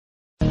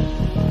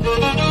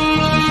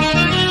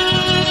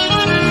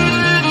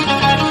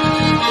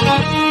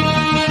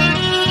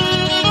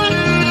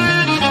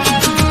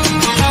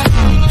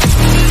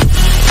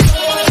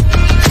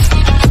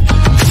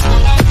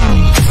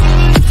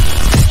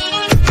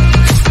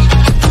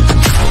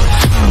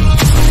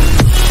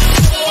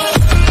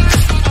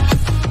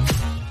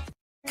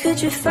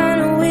you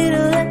find a way to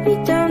let me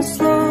down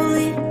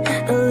slowly.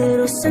 A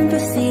little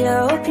sympathy,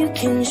 I hope you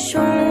can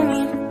show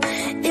me.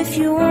 If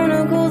you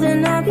wanna go,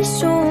 then I'll be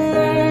so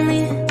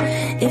lonely.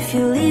 If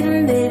you're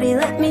leaving, baby,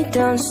 let me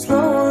down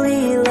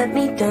slowly. Let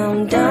me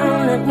down,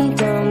 down, let me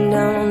down,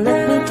 down,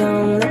 let me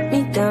down, let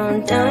me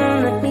down,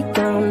 down, let me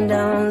down,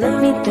 down,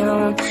 let me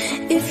down.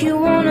 If you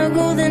wanna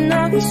go, then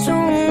I'll be so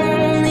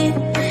lonely.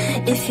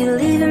 If you're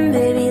leaving,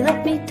 baby,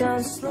 let me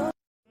down slowly.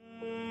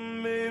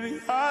 Baby,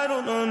 I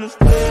don't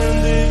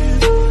understand it.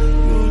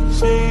 You're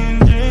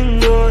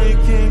changing, I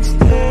can't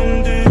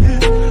stand it.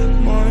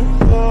 My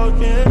heart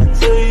can't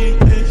take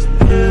this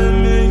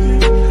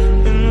damage.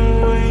 And the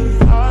way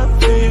I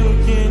feel,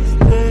 can't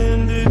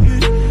stand it.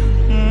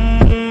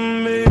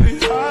 Baby,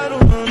 I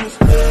don't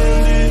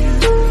understand it.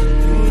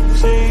 You're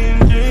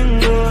changing,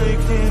 I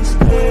can't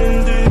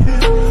stand it.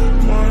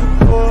 My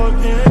heart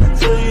can't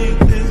take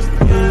this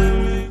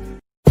damage.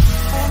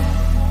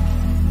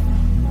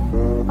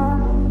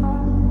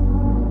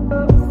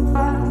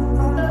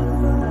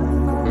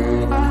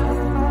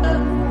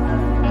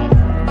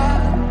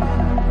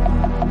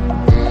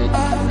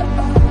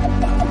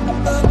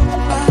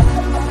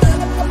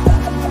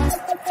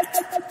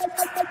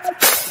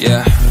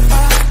 Yeah,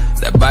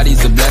 that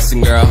body's a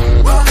blessing, girl.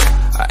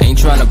 I ain't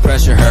tryna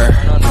pressure her,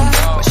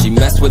 but she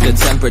messed with the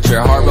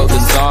temperature. Heart wrote the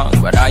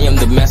song, but I am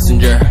the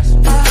messenger.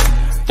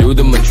 Through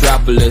the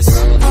metropolis,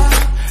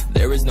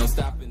 there is no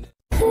stopping it.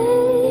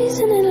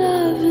 Isn't it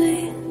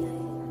lovely?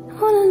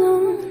 All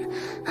alone,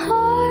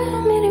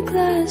 heart made of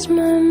glass,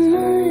 my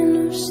mind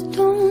of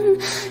stone.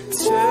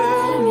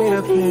 Tear me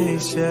to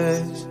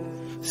pieces,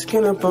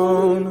 skin and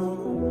bone.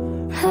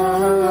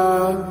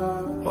 Hello,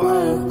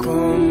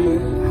 welcome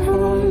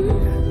home.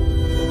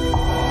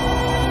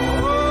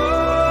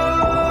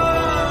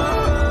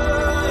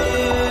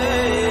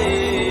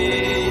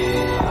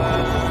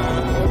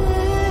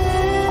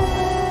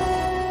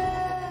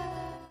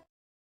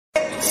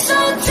 So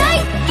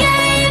take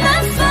aim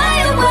and fly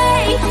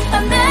away.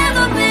 I've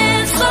never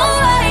been so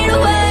wide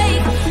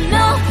awake.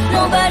 No,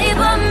 nobody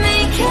but me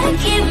can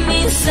keep me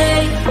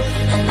safe.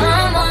 And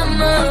I'm on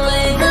my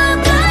way. The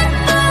blood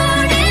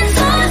burning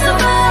stars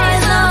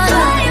arise, the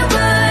fire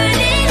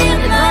burning in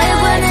my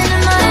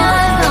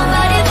heart.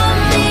 Nobody but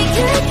me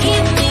can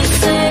keep me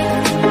safe.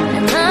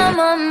 And I'm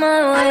on my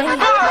way.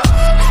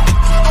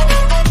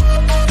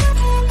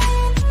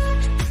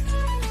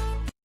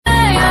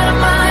 Out of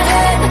my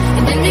head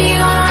and into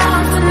your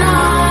arms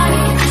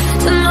tonight,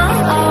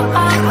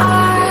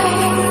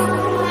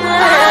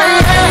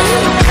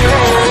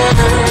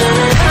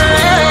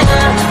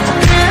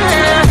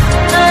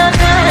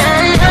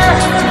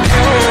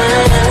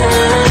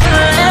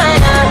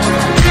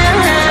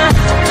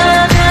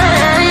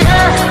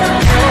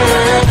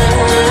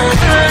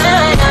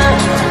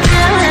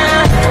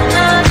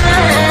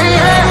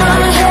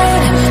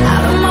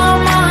 out of my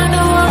mind,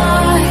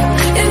 why?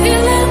 If you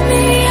let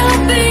me,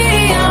 I'll be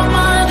on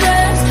my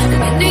best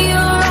and into your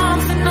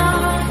arms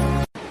tonight.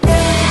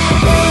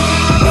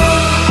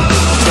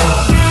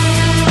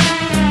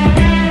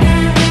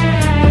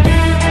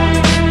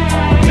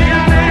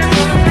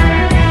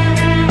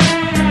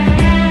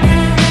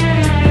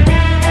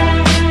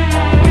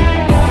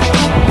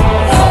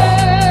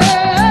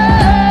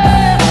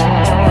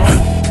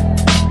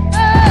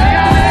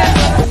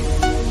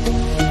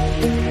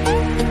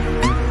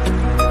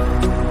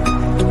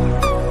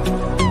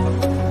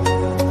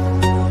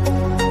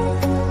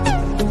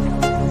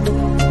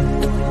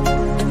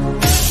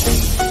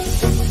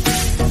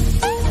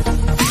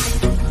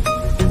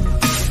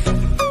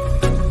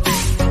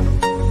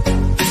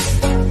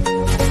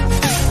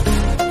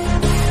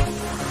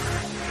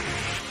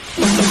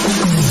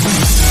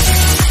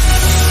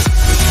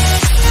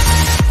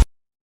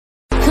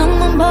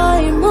 Come on,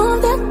 boy,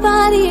 move that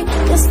body.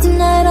 'Cause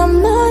tonight I'm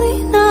naughty,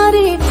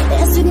 naughty.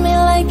 Dance with me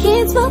like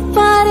it's my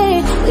party.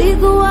 We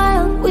go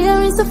wild, we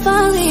are in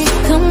safari.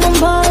 Come on,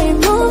 boy,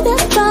 move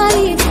that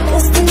body.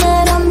 'Cause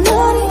tonight I'm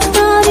naughty,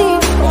 naughty.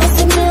 Dance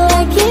with me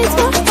like it's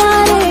my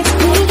party.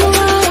 We go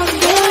wild,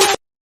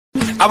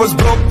 I was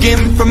broken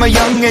from a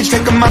young age,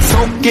 taking my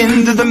soak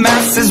into the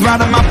masses,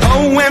 writing my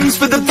poems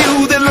for the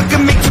few that look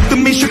at me, took to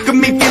me, shook at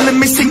me, feeling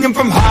me, singing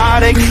from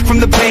heartache, from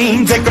the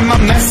pain, taking my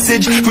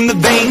message from the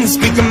veins,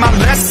 speaking my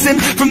lesson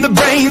from the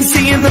brain,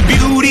 seeing the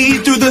beauty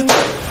through the.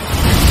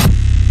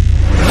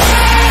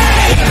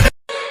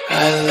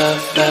 I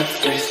love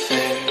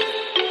everything.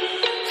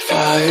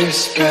 Fire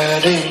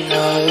spreading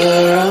all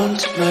around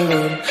my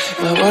room.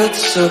 My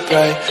world's so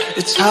bright,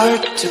 it's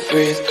hard to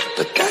breathe,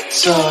 but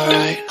that's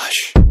alright.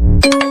 Hush.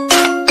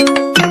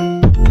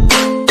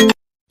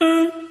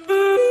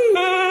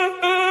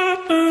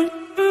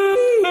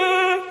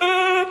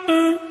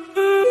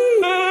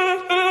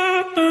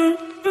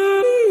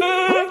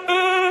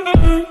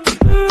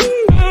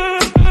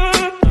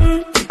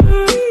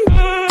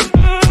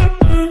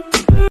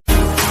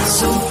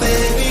 So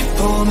baby,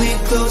 pull me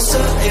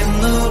closer in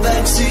the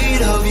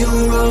backseat of your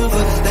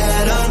Rover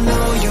that I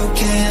know you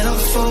can't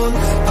afford.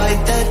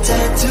 Bite that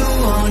tattoo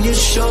on your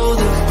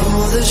shoulder,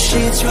 pull the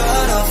sheets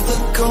right off the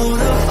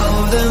corner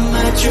of the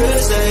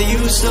mattress that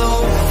you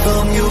stole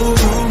from your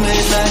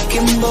roommate back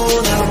in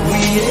Boulder.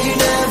 We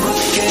ain't ever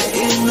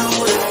getting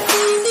older.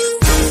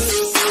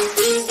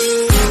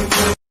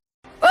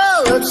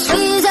 Roll up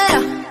sleeves, yeah.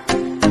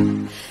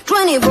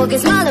 24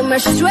 gets smaller,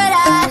 merchants red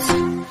eyes.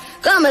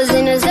 Commas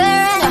in his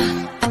area.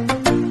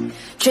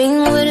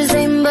 Dream with the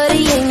same, but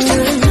he ain't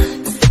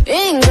good.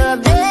 Ain't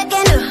got back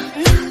and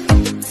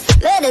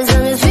letters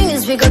on his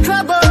fingers, speak of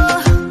trouble.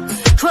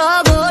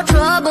 Trouble,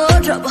 trouble,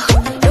 trouble.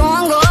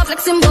 Don't go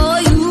flexing, boy,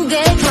 you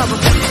get trouble.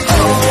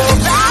 Oh,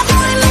 bad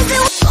boy,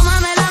 missing.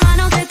 Tómame la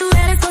mano que tú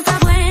eres cosa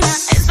buena.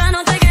 Esta no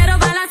te quiero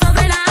bailar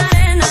sobre la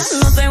arena.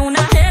 No soy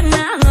una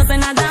jerna, no sé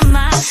nada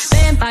más.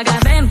 Ven pa'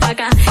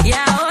 acá, y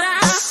ahora.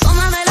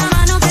 Tómame la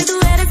mano que tú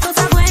eres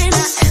cosa buena.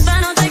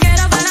 Esta no te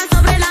quiero bailar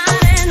sobre la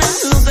arena.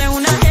 No soy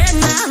una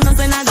jerna, no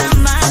sé nada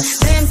más.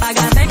 Ven pa'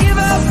 acá, ven. Give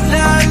up,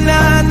 nah,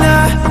 nah,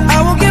 nah.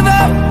 I won't give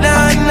up,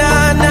 nah,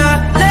 nah, nah.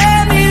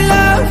 Let me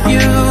love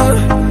you.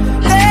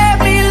 Let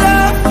me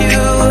love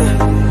you.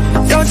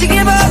 Don't you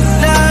give up,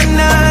 nah,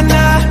 nah,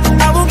 nah.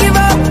 I won't give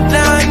up,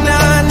 nah,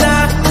 nah,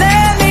 nah.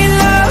 Let me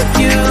love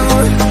you.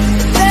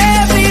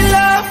 Let me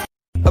love.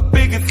 A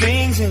bigger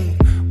things and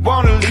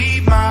wanna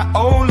leave my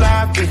old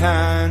life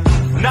behind.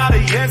 Not a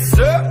yes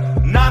sir,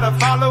 not a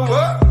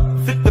follower.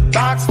 Fit the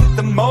box, fit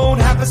the mold,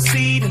 have a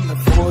seat in the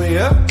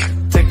foyer.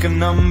 Take a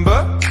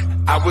number.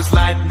 I was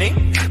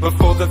lightning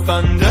before the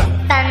thunder.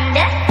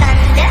 Thunder,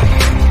 thunder,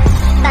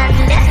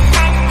 thunder,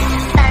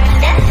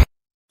 thunder.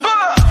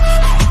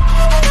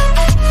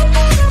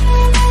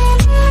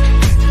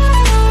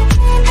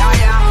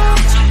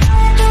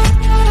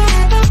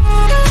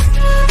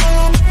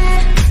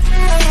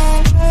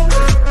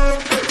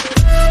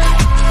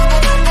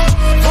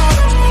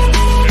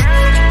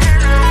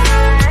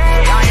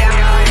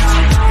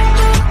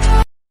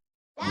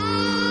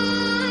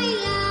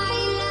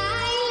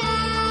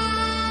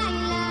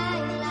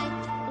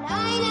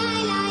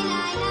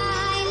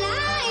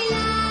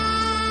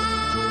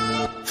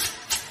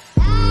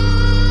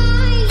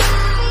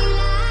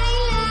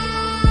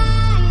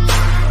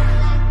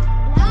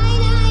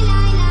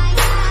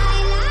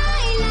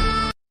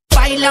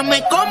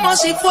 Báilame como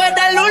si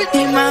fuera la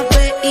última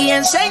vez y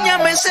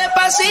enséñame ese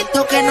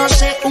pasito que no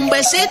sé, un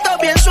besito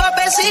bien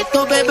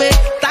suavecito, bebé.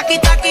 Taqui,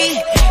 taqui,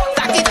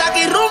 taqui,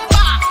 taqui, rumba.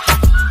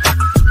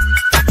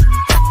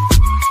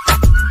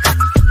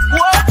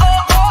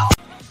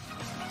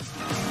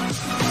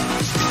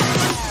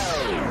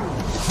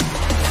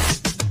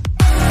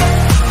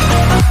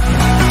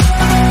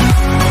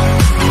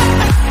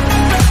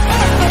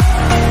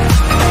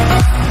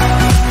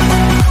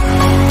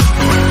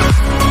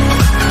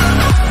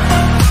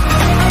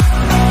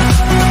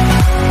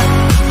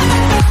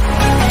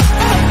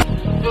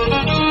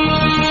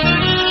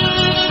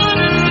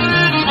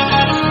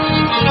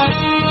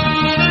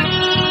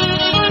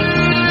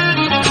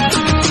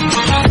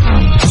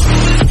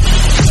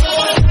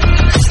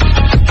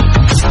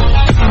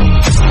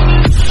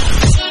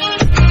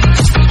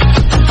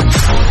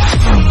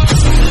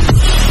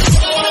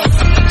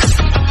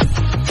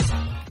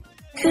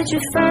 Could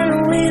you find a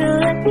way to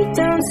let me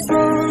down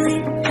slowly?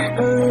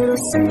 A little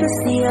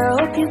sympathy, I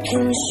hope you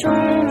can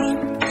show me.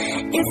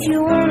 If you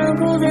wanna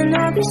go, then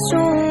I'll be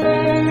so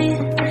lonely.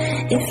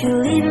 If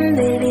you're leaving,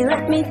 baby,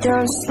 let me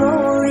down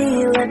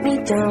slowly. Let me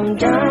down,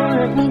 down,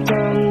 let me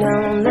down,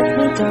 down. Let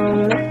me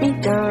down, let me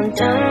down,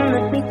 down.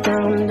 Let me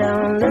down,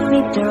 down, let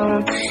me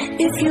down.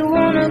 If you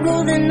wanna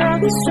go, then I'll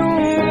be so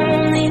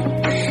lonely.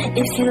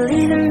 If you're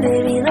leaving,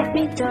 baby, let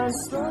me down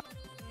slowly.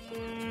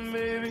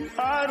 Baby,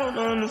 I don't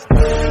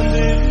understand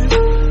it.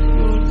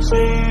 You're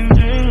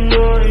changing,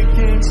 I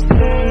can't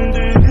stand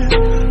it.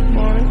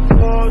 My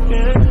heart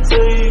can't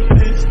take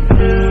this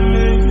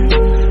damage.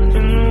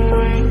 And the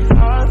way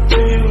I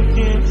feel,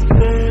 can't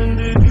stand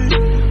it.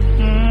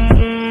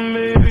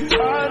 Baby,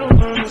 I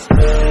don't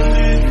understand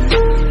it.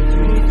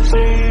 You're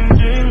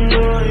changing,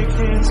 I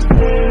can't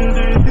stand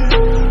it.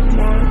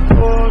 My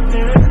heart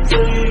can't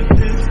take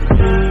this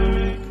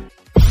damage.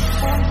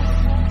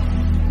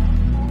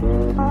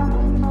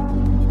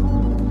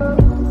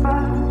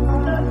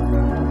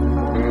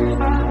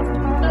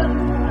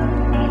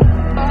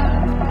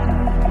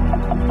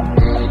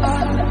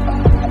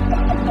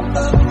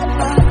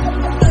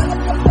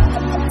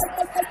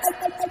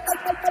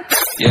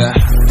 Yeah,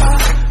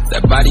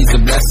 that body's a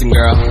blessing,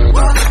 girl.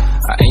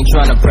 I ain't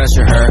tryna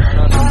pressure her,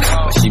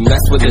 but she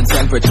messed with the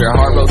temperature.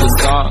 Heart wrote the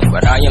song,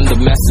 but I am the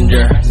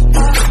messenger.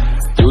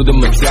 Through the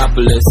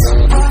metropolis,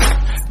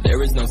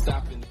 there is no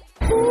stopping.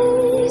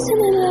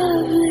 Isn't it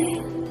lovely?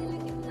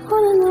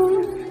 All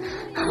alone,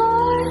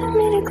 heart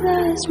made of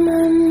glass,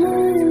 my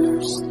mind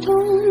of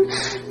stone.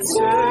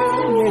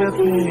 Turn me to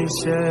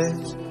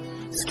pieces,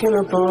 skin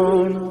and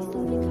bone.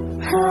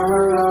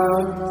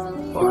 How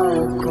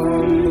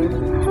welcome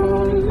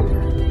home.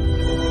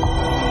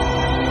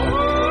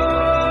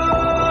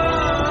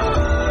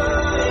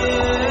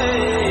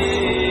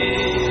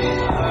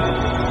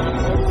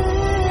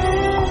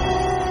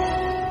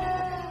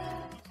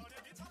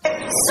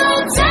 So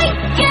take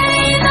the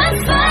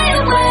fire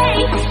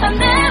away.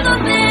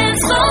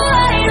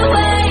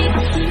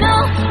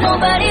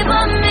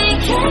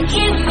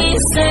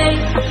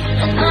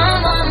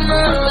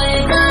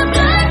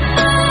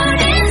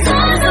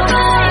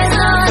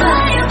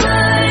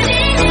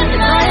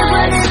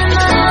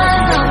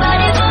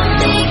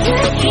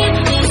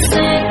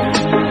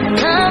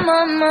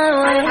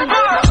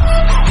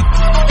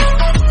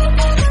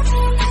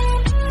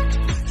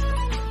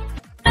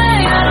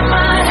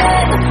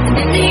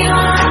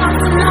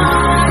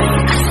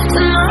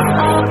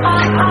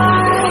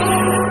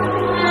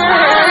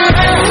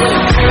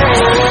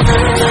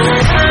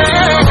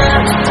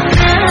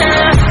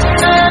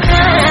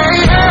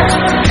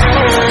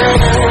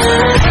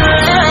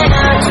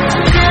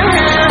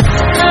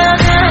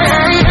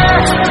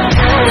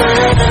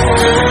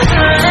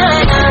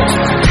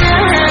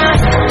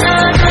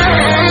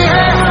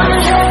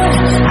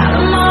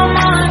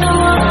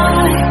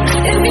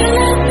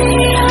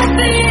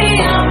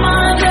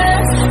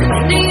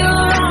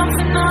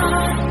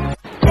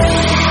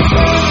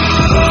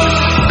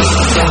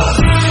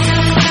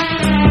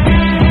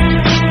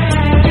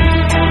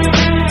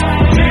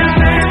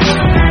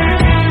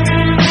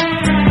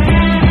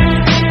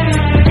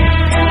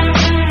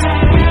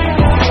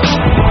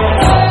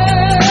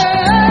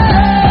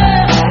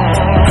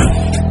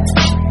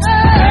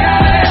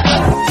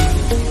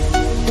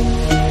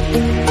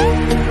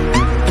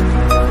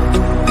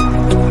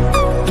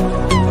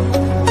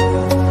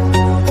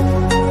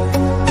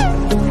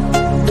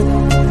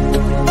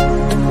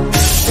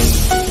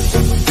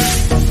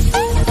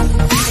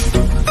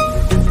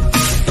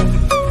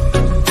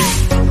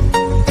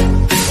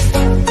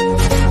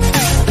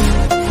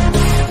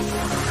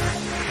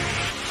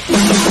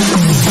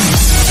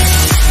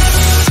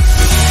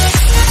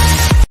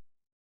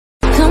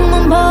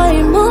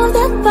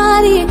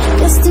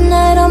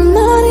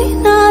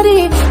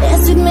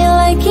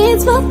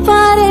 for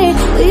party.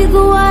 We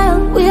go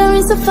wild, we are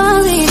in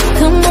safari.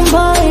 Come on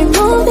boy,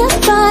 move that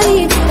body.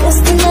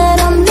 Just to let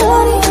I'm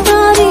naughty,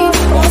 naughty.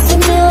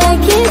 Dancing me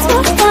like it's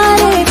for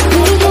party.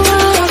 We go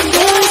wild,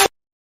 we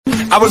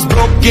are I was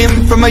broken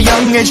from a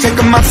young age,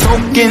 taking my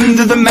soak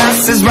into the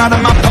masses,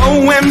 writing my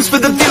poems for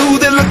the few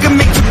that look at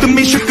me, took to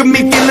me, shook at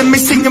me, feeling me,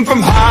 singing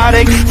from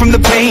heartache, from the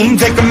pain,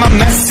 taking my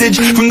message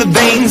from the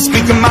veins,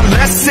 speaking my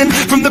lesson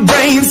from the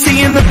brain,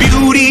 seeing the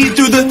beauty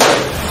through the...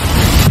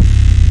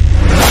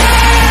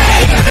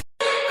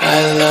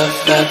 I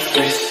love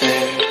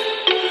everything.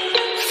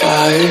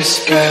 Fire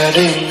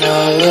spreading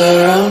all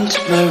around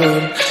my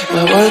room.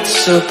 My world's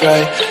so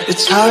bright,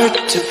 it's hard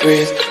to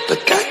breathe,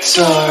 but that's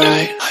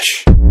alright.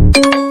 Hush.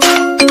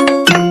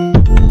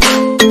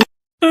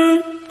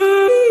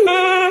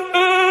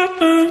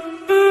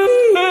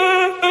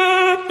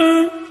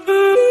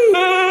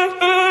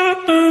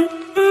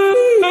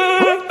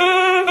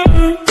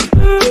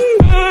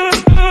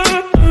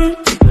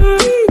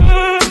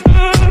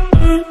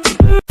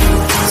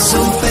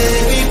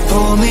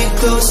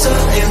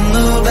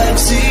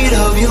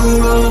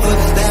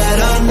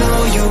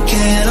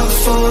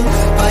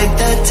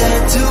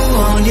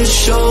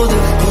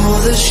 Shoulder, pull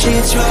the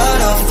sheets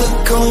right off the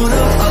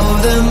corner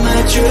of the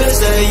mattress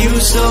that you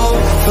stole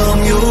from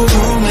your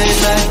roommate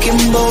back in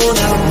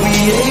Boulder. We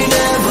ain't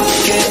never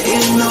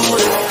getting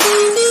older.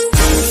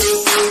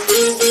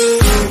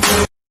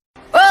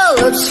 roll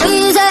up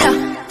sleeves at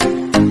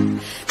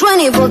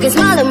 24 gets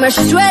smaller,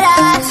 mercy sweat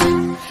eyes.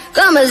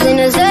 Commas in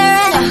his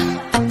hair.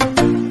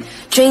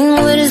 Drink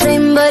with the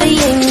same buddy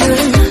ain't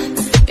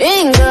good.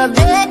 Ain't got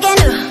back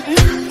and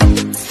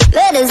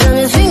letters on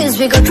his fingers,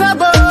 pick up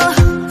trouble.